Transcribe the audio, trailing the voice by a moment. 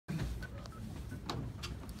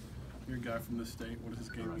You're a guy from the state. What does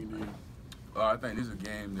this game mean to you? I think this is a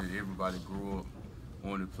game that everybody grew up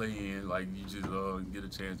wanting to play in. Like you just get a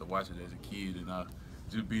chance to watch it as a kid, and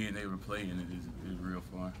just being able to play in it is real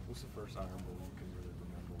fun. What's the first Iron Bowl you can really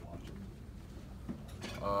remember watching?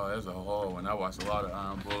 That's a hard one. I watched a lot of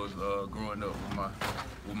Iron Bowls growing up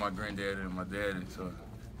with my granddad and my daddy. So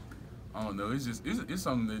I don't know. It's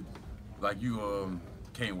something that like you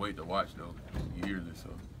can't wait to watch though yearly. So.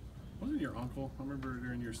 Wasn't your uncle? I remember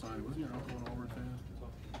during your signing. Wasn't your uncle an Auburn fan?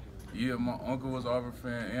 Yeah, my uncle was an Auburn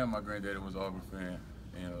fan, and my granddaddy was an Auburn fan.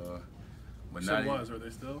 And but still was? Are they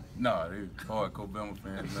still? Nah, they hardcore Bama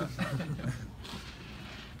fans now.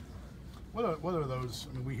 What are those?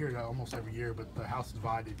 I mean, we hear that almost every year, but the house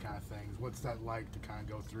divided kind of things. What's that like to kind of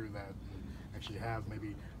go through that and actually have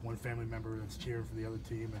maybe one family member that's cheering for the other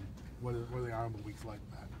team? And what are the Iron Bowl weeks like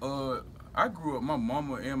that? I grew up. My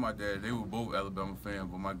mama and my dad, they were both Alabama fans,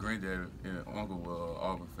 but my granddad and uncle were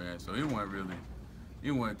Auburn fans, so it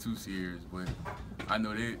wasn't too serious. But I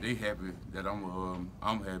know they happy that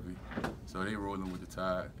I'm happy, so they rolling with the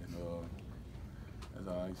tide, and that's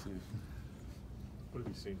all I see. What have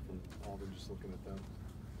you seen from Auburn just looking at them?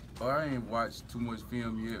 I ain't watched too much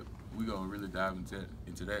film yet. We gonna really dive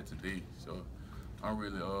into that today. So I'm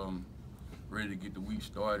really ready to get the week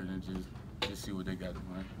started and just see what they got to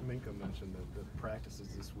learn. Minka mentioned that the practices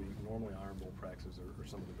this week, normally Iron Bowl practices are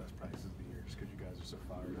some of the best practices of the year, just because you guys are so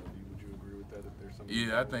fired up. Would you agree with that? If there's some?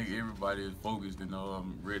 Yeah, I think everybody is focused and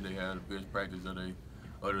ready to have the best practice of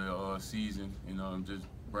the season, and just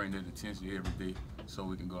bring that intensity every day so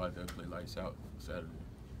we can go out there and play lights out Saturday.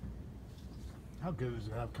 How good is it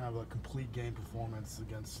to have kind of a complete game performance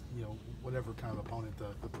against whatever kind of opponent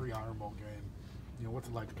the pre-Iron Bowl game? What's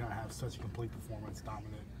it like to kind of have such a complete performance,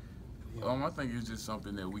 dominant? I think it's just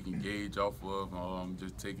something that we can gauge off of,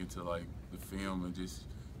 just take it to like the film and just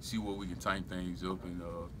see where we can tighten things up and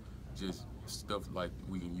just stuff like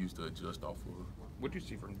we can use to adjust off of. What did you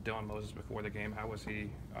see from Dylan Moses before the game? How was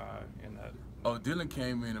he in that? Oh, Dylan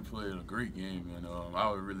came in and played a great game, and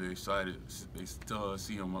I was really excited to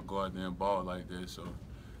see him go out there and ball like that. So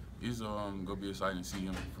it's gonna be exciting to see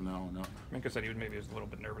him from now on out. Minka said he was maybe a little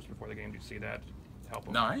bit nervous before the game. Did you see that help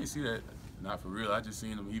him? No, I didn't see that. Not for real. I just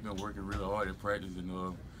seen him. He's been working really hard at practice,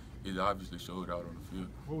 and it obviously showed out on the field.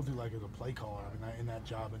 What was he like as a play caller? I mean, in that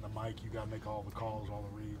job, in the mic, you got to make all the calls, all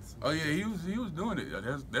the reads. Oh yeah, he was doing it.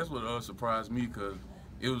 That's what surprised me, because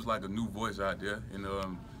it was like a new voice out there,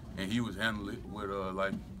 and he was handling it with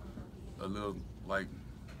like a little like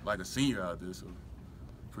a senior out there. So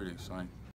pretty exciting.